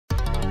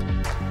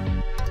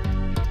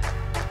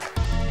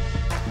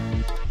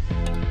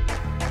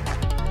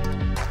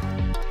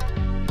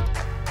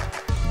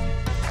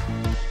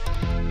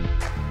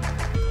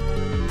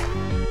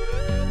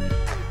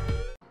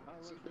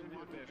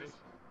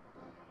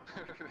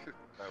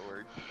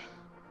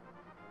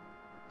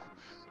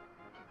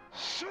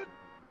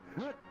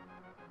Alright,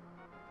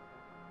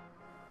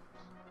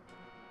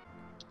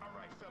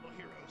 fellow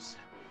heroes.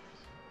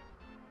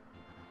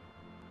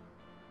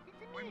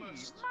 We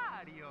must...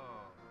 Mario!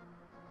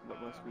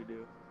 What must we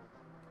do?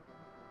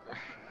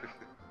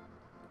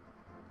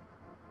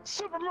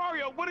 Super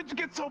Mario, when did you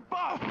get so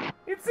buff?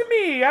 It's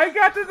me! I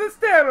got the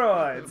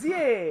steroids!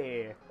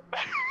 Yeah!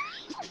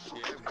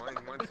 Yeah,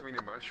 one too many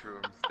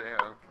mushrooms.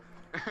 Damn.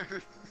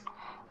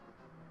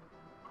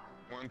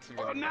 One too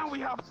many. Oh, now we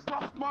have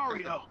buff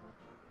Mario.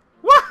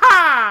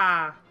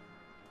 Waha!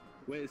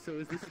 Wait, so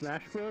is this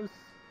Smash Bros?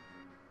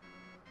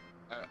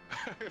 Is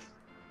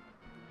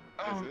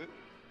it?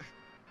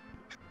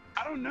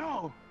 I don't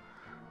know.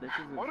 This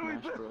isn't What do we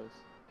Smash do? Bros.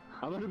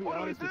 I'm gonna be What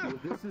do we honest with do? you.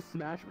 If this is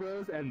Smash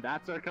Bros and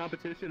that's our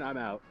competition, I'm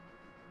out.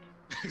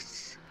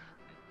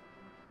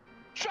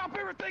 Chop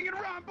everything and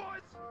run,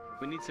 boys.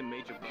 We need some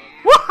major buff.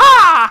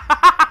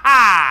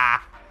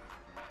 Waha!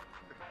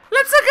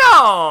 Let's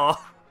go!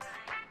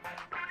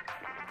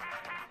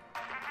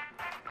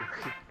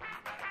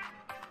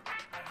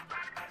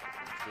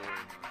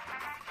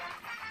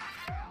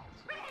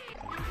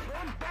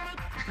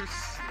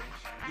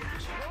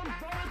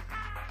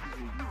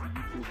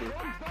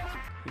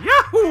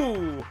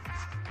 Yahoo!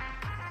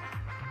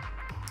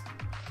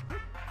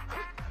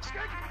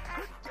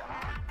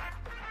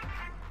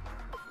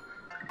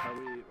 Are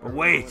we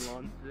Wait. going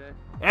on today?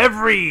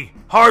 Every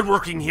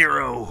hardworking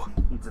hero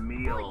needs a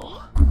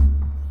meal.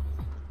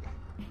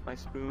 My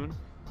spoon.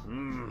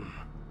 Mmm.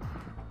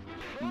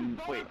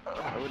 Wait,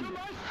 I wouldn't.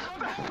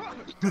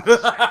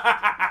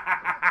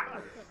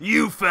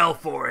 You fell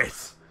for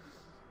it.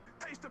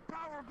 Taste the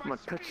power of I'm my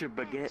gonna cut your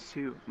baguette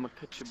too. I'm gonna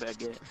cut your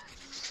baguette.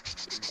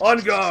 On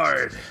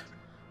guard.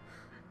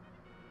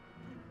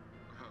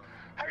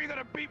 How are you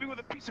gonna beat me with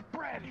a piece of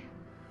bread?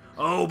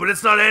 Oh, but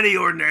it's not any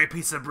ordinary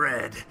piece of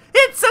bread.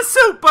 It's a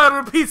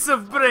super piece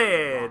of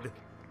bread.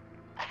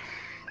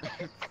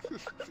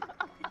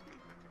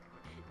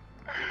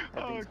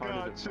 Oh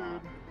God,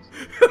 dude.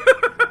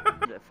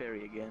 That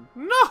fairy again.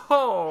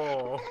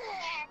 No.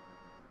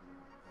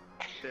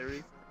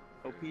 Fairy.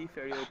 OP.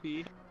 Fairy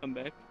OP. Come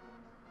back.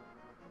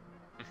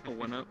 Oh,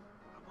 one up.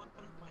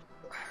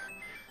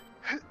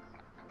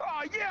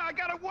 Oh yeah, I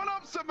gotta one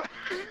up somebody.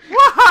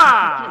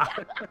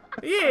 Waha!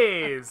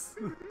 Yes.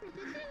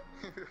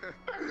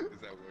 Is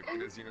that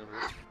working as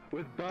universe?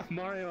 With Buff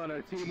Mario on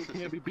our team, we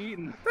can't be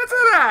beaten. That's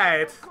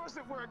alright. Of course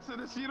it works in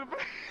this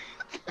universe.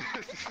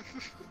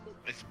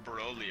 It's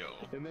Brolio.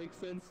 It makes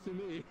sense to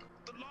me.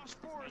 The Lost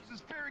Forest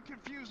is very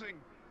confusing.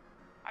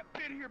 I've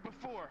been here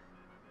before.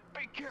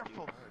 Be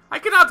careful. I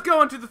cannot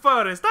go into the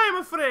forest. I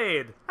am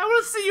afraid. I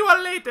will see you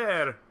all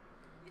later.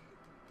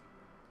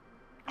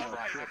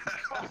 Alright,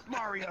 buff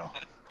Mario.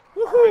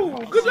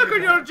 Woohoo! Good luck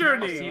on your I'll see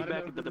journey. you I back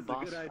don't at know the if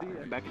boss. this is a good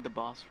idea. Back at the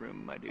boss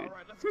room, my dude.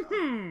 Alright, let's go.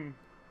 Hmm.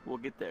 We'll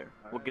get there.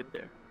 We'll get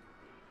there.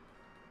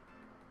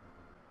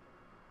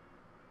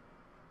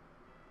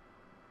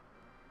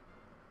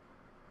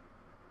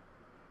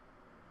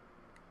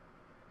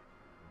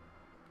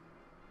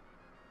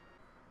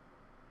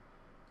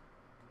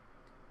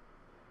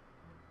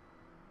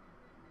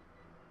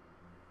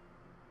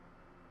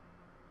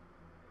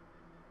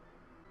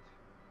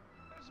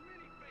 There's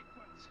many fake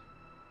ones.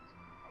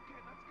 Okay,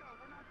 let's go.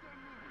 We're not done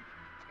moving.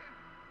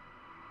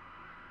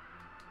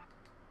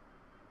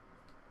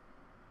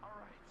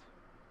 Alright.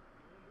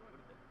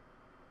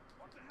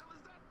 What the hell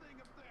is that thing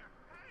up there?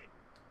 Hey!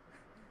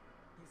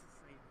 He's a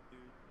saint,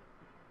 dude.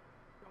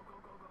 Go, go,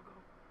 go, go, go.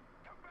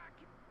 Come back!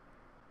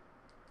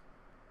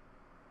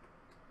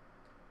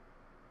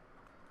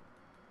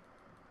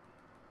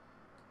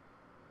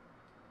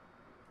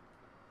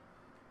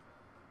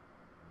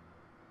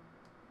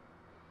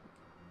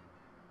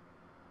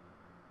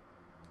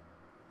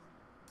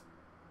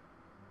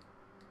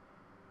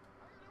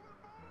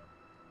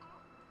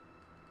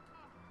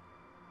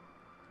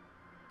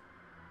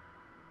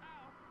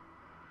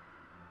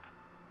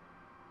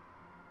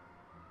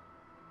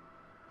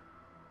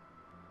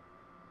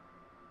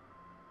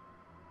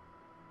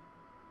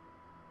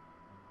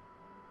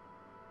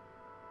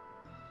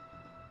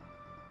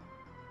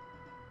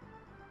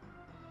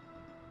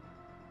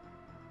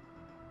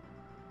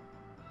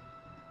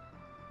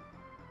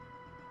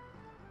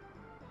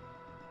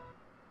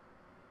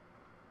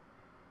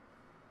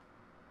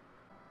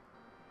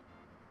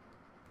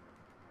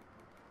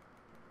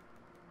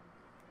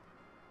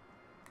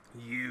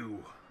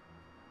 You.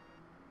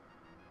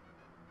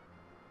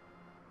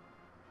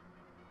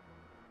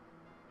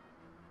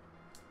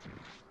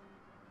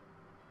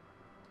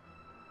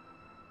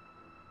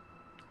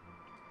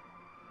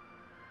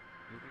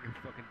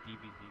 Fucking DBZ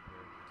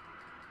player.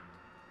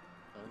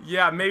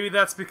 Yeah, maybe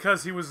that's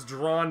because he was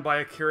drawn by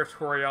Akira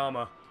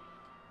Toriyama.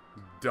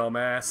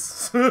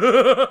 Dumbass.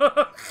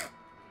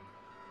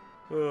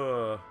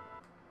 Ugh.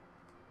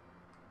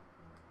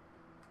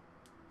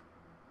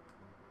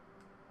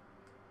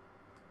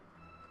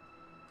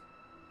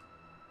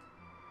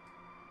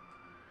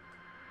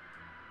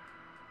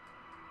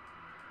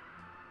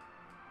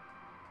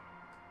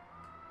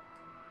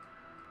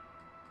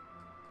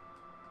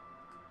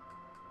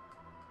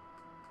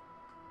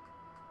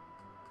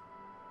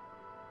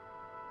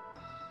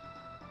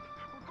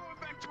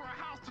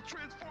 about to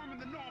transform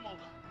into normal.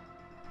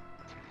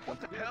 What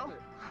the hell?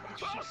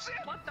 Oh shit!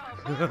 What the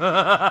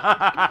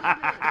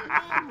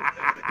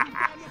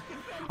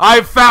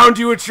I found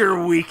you at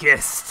your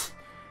weakest.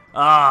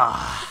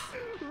 Ah.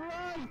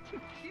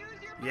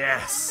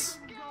 Yes.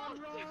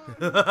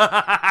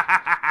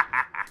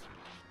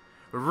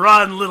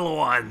 Run, little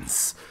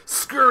ones.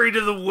 Scurry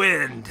to the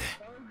wind.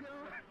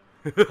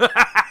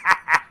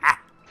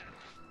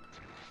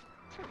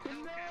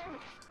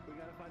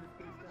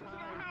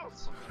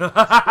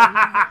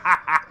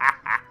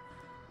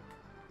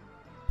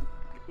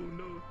 Oh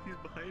no, he's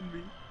behind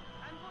me.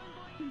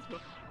 He's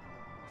behind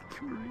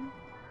Kuri.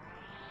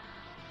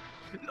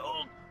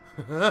 No!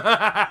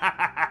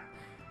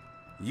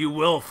 You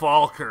will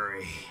fall,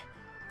 Kuri.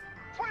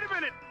 Wait a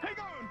minute! Hang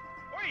on!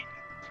 Wait!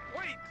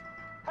 Wait!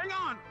 Hang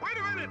on! Wait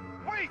a minute!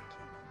 Wait!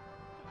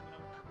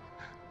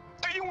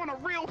 Do you want a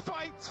real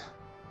fight?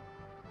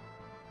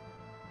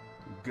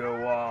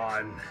 Go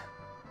on.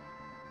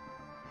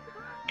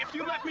 If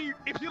you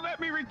let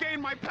me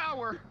regain my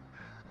power,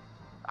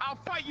 I'll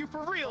fight you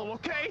for real,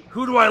 okay?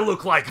 Who do I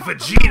look like,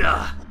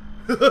 Vegeta?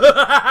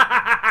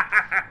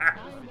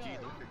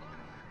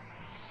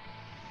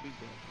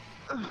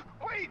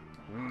 Wait!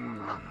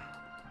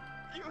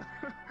 You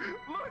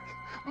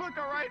look,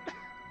 all right.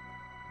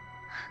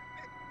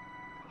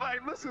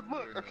 Like, listen,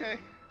 look, okay.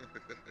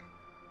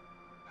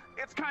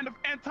 It's kind of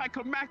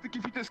anticlimactic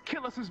if you just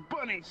kill us as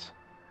bunnies.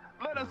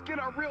 Let us get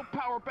our real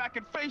power back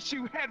and face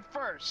you head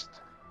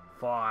first.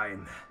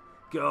 Fine.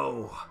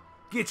 Go.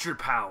 Get your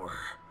power.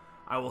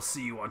 I will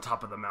see you on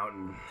top of the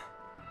mountain.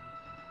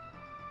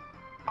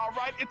 All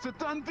right, it's a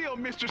done deal,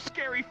 Mr.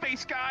 Scary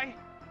Face Guy.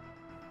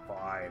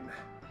 Fine.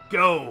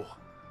 Go!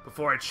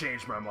 Before I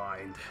change my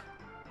mind.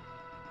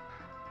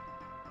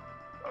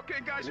 Okay,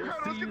 guys, you We'll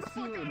heard. Let's see get the fuck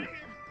you out of soon. here.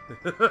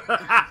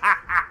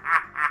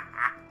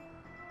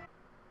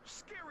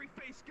 Scary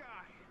Face Guy.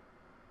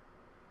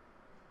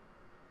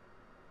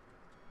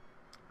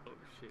 Oh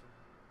shit.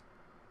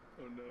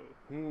 Oh no.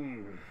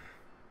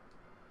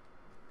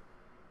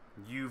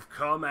 You've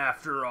come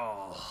after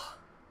all.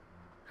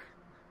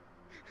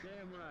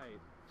 Damn right.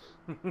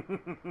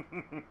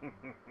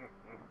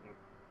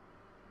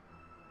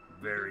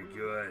 Very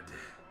good.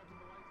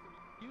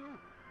 You.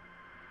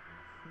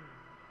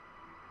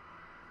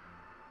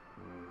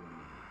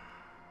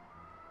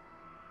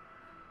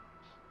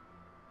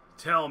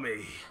 Tell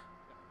me,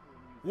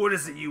 what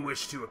is it you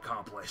wish to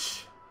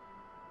accomplish?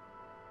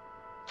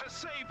 To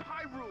save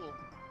Hyrule.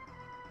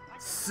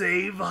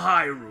 Save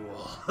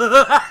Hyrule.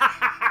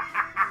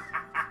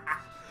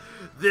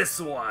 This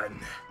one.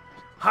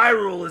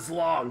 Hyrule is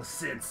long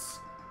since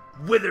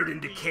withered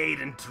and decayed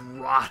into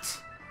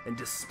rot and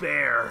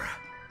despair.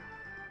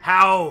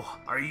 How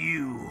are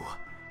you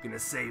gonna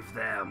save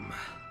them?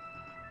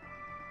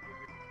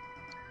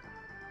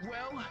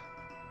 Well,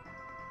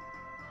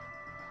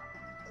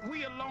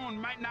 we alone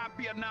might not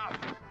be enough,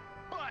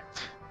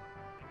 but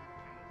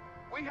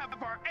we have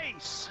our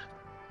ace.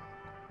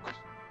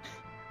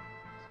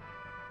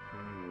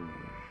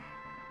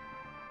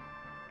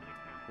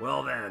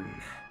 Well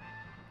then,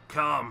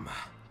 come,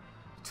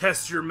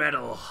 test your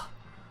mettle.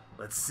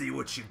 Let's see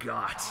what you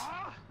got,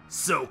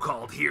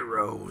 so-called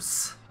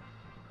heroes.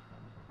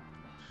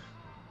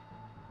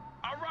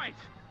 All right,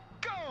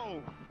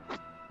 go.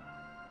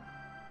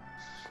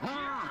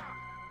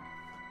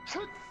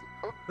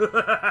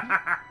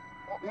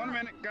 1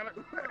 minute, gotta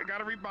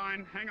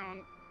rebind. Hang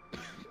on.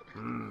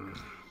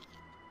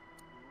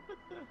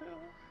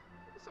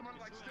 Someone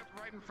like stepped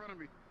right in front of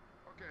me.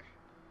 Okay.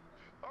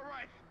 All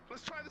right,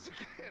 let's try this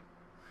again.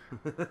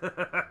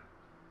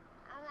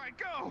 All right,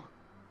 go.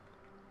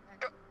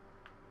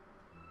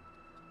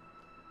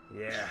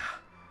 Yeah,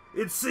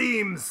 it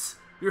seems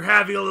you're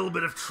having a little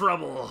bit of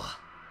trouble.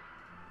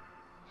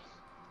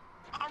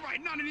 All right,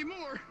 not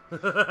anymore.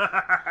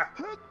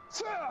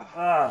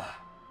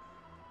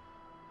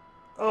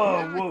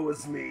 Oh, woe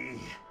is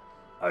me.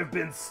 I've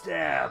been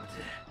stabbed.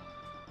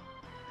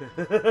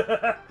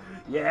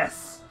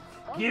 Yes,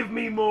 give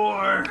me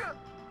more.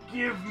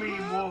 Give me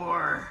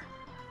more.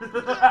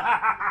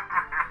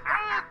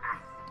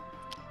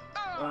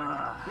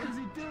 What is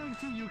he doing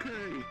to you,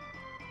 Kuri?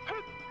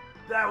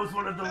 That was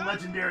one of the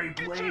legendary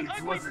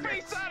blades, wasn't it?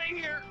 Face out of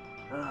here.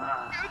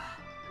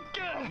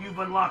 You've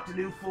unlocked a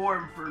new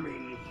form for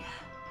me.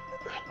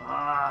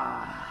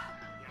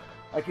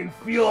 I can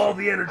feel all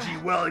the energy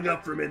welling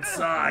up from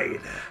inside.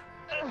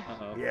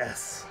 Uh-oh.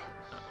 Yes.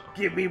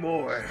 Give me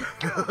more.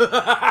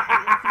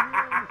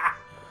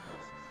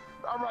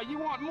 All right, you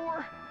want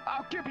more?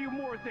 I'll give you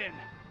more then.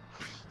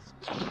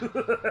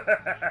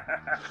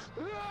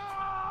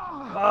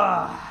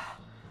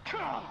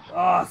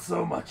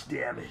 So much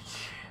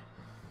damage.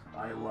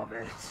 I love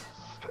it.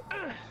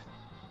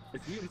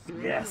 Is he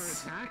throwing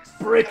Yes. your attacks?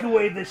 Break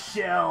away the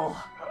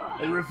shell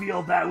and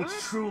reveal that which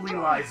truly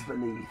lies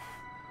beneath.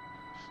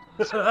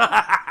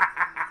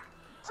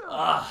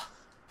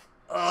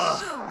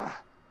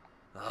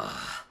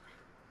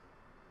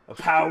 A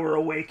power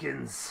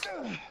awakens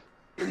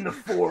in the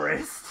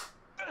forest.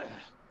 That's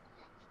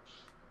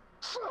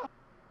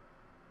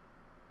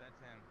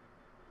him.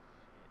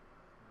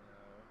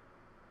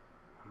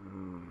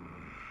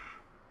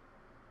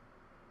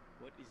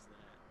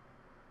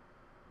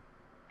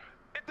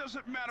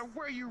 doesn't matter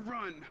where you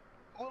run.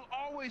 We'll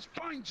always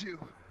find you.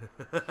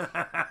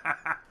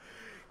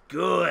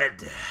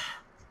 Good.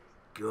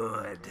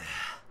 Good.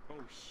 Oh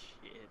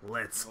shit.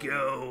 Let's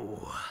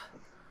go.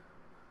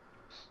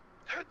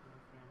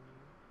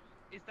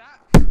 Is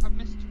that? I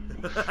missed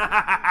you.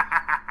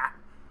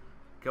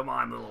 Come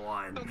on, little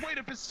one. The weight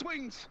of his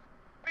swings.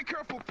 Be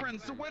careful,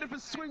 friends. The weight of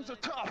his swings are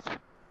tough.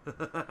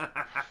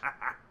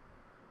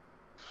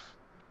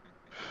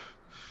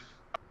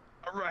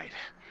 All right.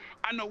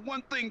 I know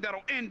one thing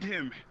that'll end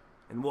him.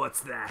 And what's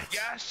that?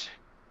 Yash,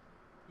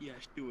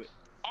 Yash, do it.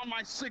 on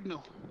my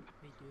signal,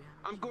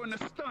 I'm going to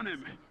stun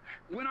him.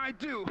 When I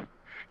do,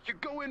 you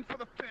go in for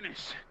the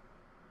finish.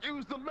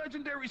 Use the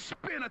legendary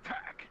spin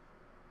attack.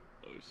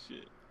 Oh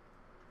shit.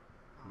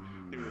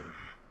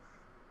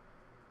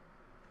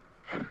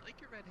 I like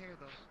your red hair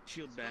though.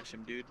 Shield bash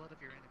him, dude. Blood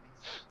of your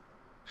enemies.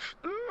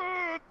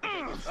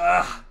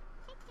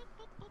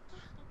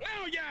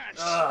 Now, Yash!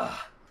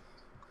 Oh,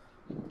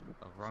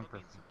 wrong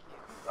person.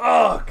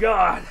 Oh,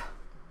 God. Wait,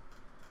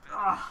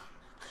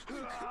 what the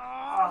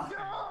hell?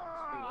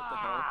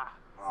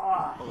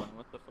 Hold on,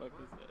 what the fuck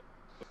is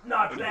that?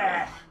 Not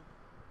bad.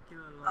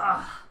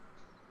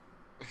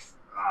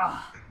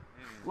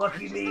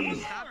 Lucky me.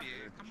 Stop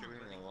you. Come on,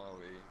 Killing a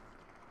lolly.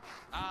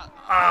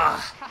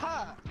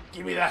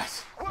 Give me that.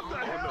 What the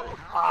hell?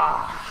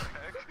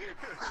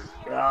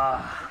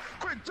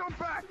 Quick, jump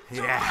back!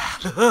 Yeah.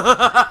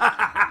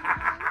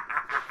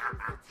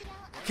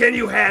 Can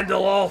you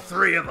handle all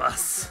three of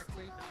us?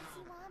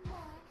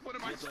 What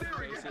am I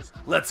staring at?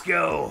 Let's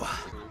go.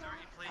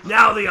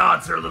 Now the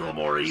odds are a little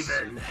more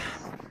even.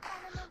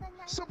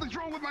 Something's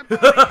wrong with my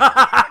body.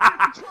 I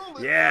can't control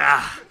it.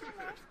 Yeah.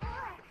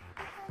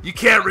 You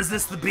can't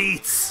resist the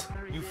beats.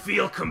 You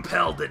feel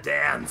compelled to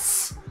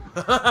dance.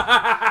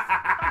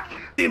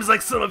 Seems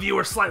like some of you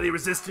are slightly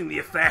resisting the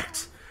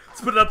effect.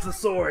 Let's put it up to the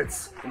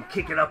swords and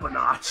kick it up a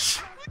notch.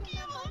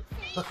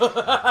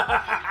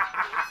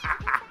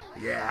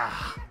 Yeah.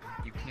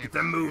 You can't. Get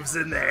the moves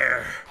in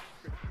there.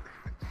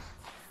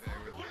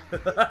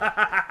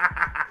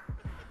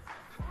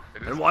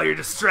 And while you're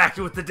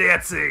distracted with the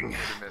dancing,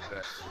 Admit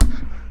that.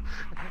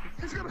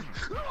 He's gonna.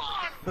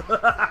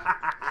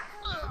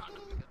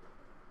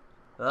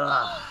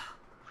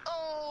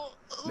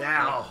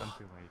 now I'm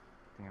too late.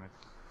 Damn it.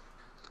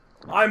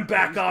 I'm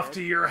back off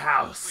to your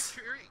house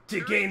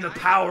to gain the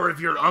power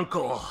of your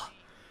uncle.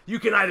 You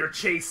can either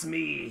chase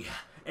me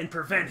and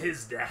prevent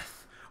his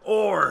death,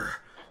 or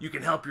you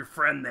can help your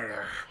friend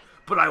there.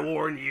 But I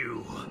warn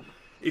you,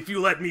 if you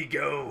let me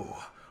go,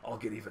 I'll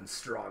get even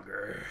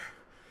stronger.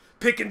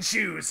 Pick and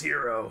choose,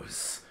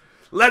 heroes.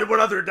 Let one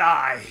other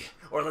die,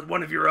 or let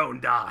one of your own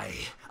die.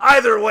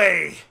 Either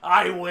way,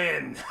 I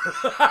win.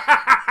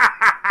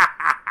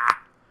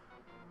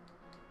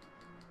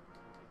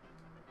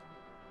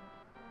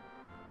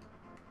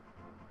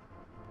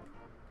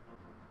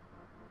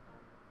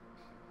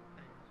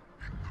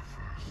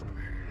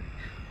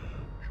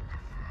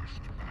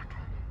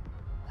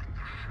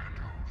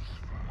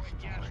 Wait,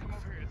 Yash, come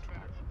over here. It's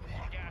better.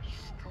 Yash,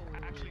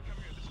 actually, come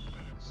here. This is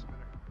better. This is better.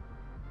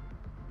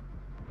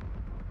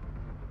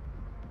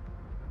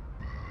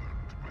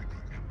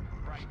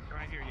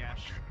 Right here,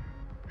 Yash.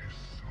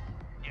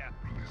 Yeah.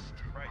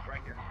 Right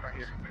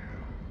here.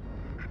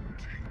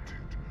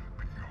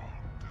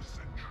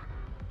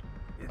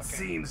 It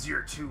seems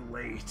you're too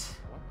late.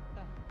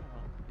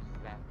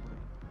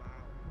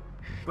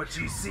 But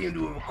you seem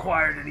to have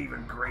acquired an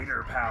even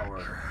greater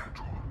power.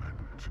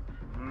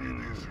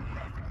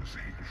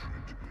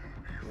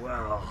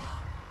 Well,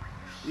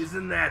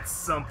 isn't that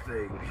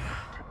something?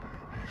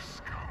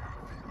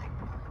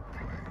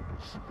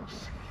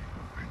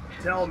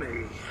 Tell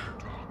me,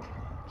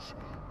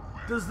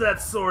 does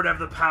that sword have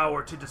the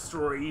power to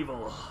destroy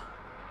evil?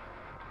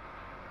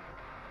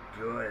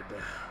 Good.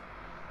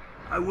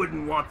 I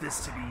wouldn't want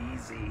this to be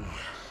easy,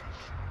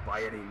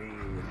 by any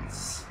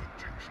means.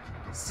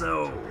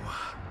 So,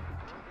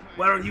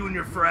 why don't you and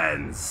your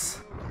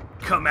friends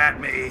come at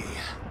me?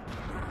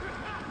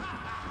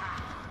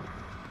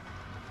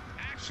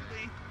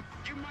 Actually,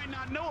 you might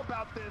not know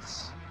about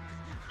this.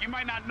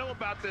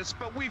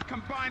 But we've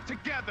combined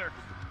together.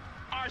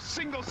 Our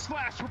single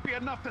slash will be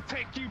enough to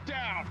take you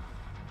down.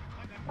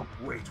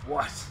 Wait,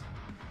 what?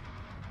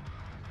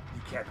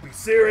 You can't be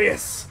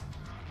serious!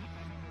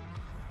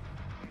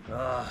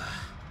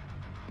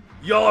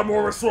 Y'all are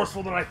more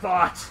resourceful than I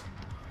thought.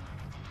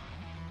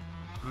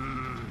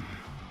 I'm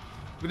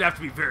gonna have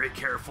to be very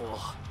careful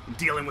in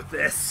dealing with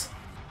this.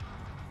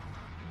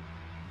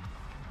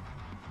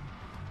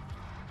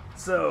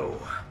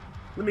 So,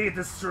 let me get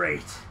this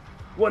straight.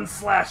 One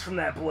slash from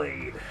that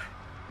blade,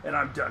 and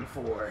I'm done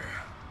for.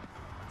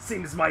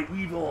 Seems my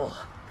evil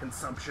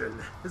consumption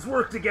has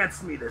worked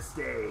against me this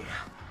day.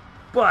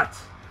 But,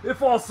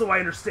 if also I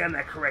understand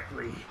that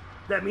correctly,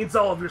 that means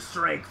all of your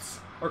strengths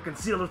are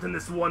concealed within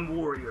this one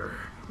warrior.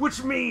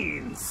 Which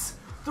means,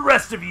 the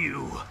rest of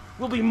you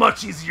will be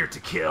much easier to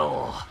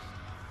kill.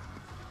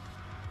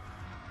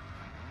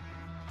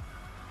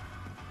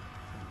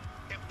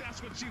 If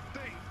that's what you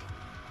think.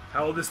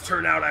 How will this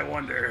turn out, I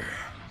wonder?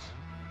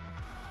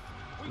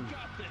 We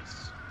got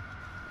this.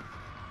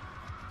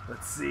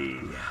 Let's see.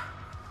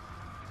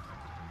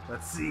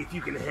 Let's see if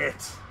you can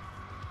hit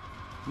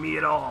me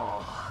at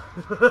all.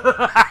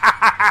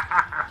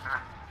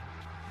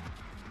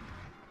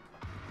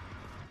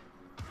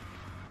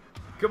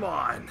 Come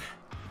on.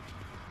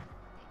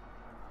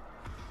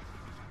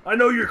 I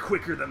know you're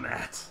quicker than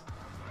that.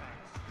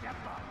 Step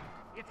up.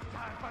 It's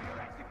time for your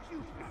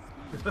execution.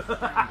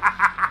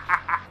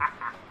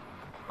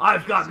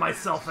 I've got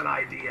myself an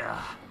idea.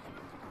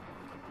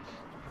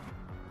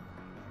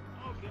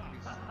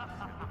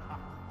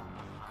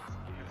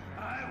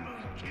 I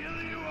will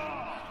kill you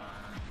all.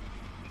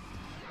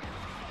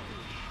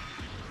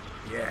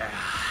 Yeah.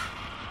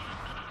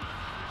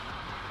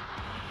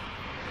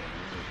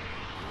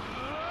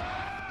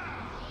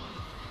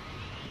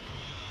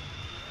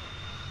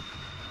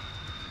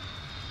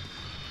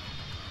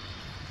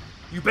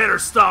 You better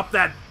stop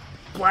that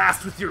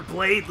blast with your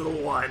blade,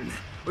 little one,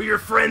 or your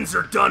friends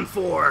are done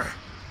for.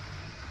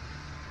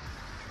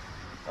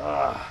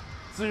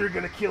 So you're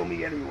gonna kill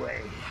me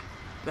anyway.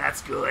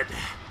 That's good.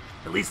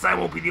 At least I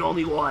won't be the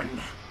only one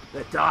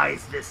that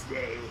dies this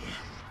day.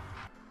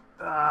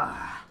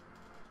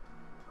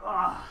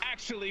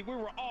 Actually, we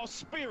were all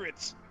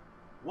spirits.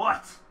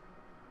 What?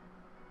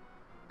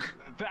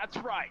 That's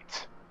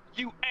right.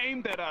 You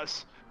aimed at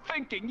us,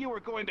 thinking you were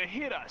going to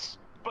hit us.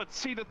 But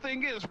see, the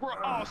thing is,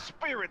 we're all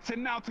spirits,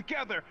 and now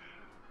together,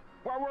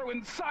 while we're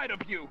inside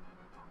of you,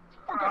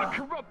 we're gonna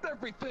corrupt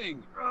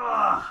everything. You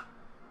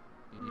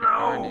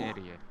are an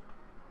idiot.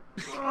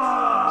 Go.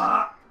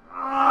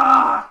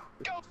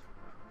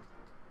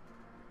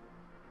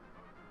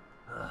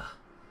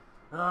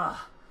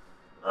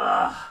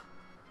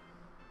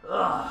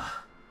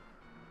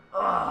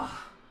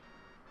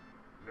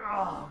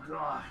 Oh,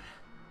 God.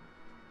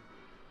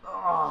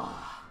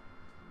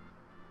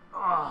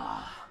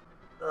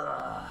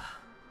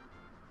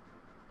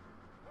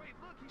 Wait,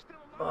 look, he's still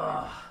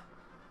alive.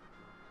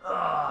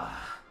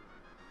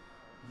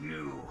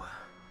 You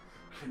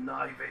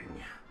conniving,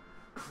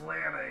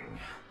 planning,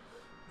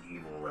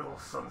 evil little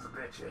sons of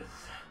bitches.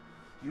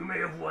 You may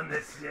have won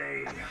this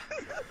day,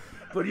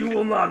 but you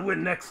will not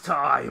win next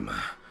time.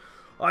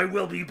 I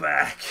will be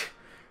back,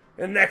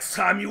 and next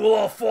time you will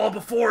all fall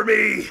before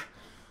me.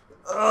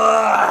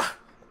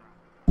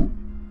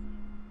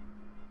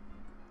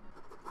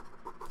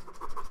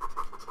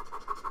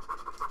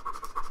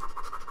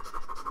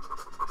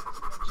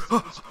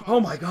 Oh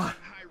my God.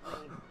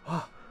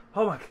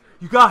 Oh my,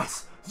 you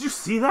guys, did you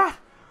see that?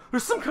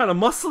 There's some kind of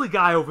muscly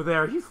guy over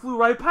there. He flew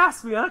right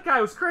past me. That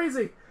guy was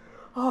crazy.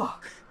 Yeah,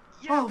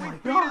 oh we my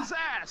beat God. his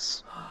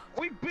ass.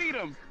 We beat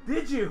him.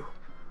 Did you?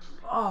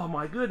 Oh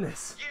my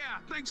goodness. Yeah,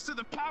 thanks to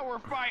the power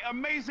of my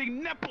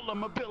amazing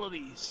Nephilim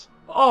abilities.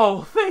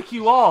 Oh, thank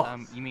you all.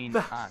 You mean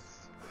That-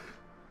 us?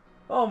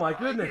 Oh my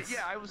goodness.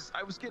 Yeah, I was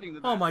getting to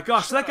that. Oh my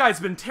gosh, that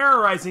guy's been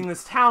terrorizing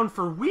this town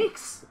for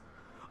weeks.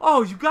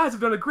 Oh, you guys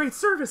have done a great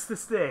service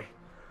this day.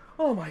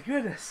 Oh my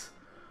goodness.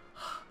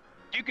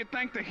 You can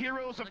thank the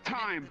heroes of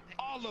time,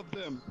 all of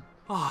them.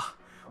 Oh,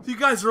 you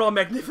guys are all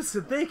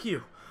magnificent. Thank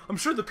you. I'm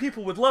sure the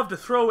people would love to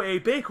throw a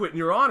banquet in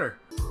your honor.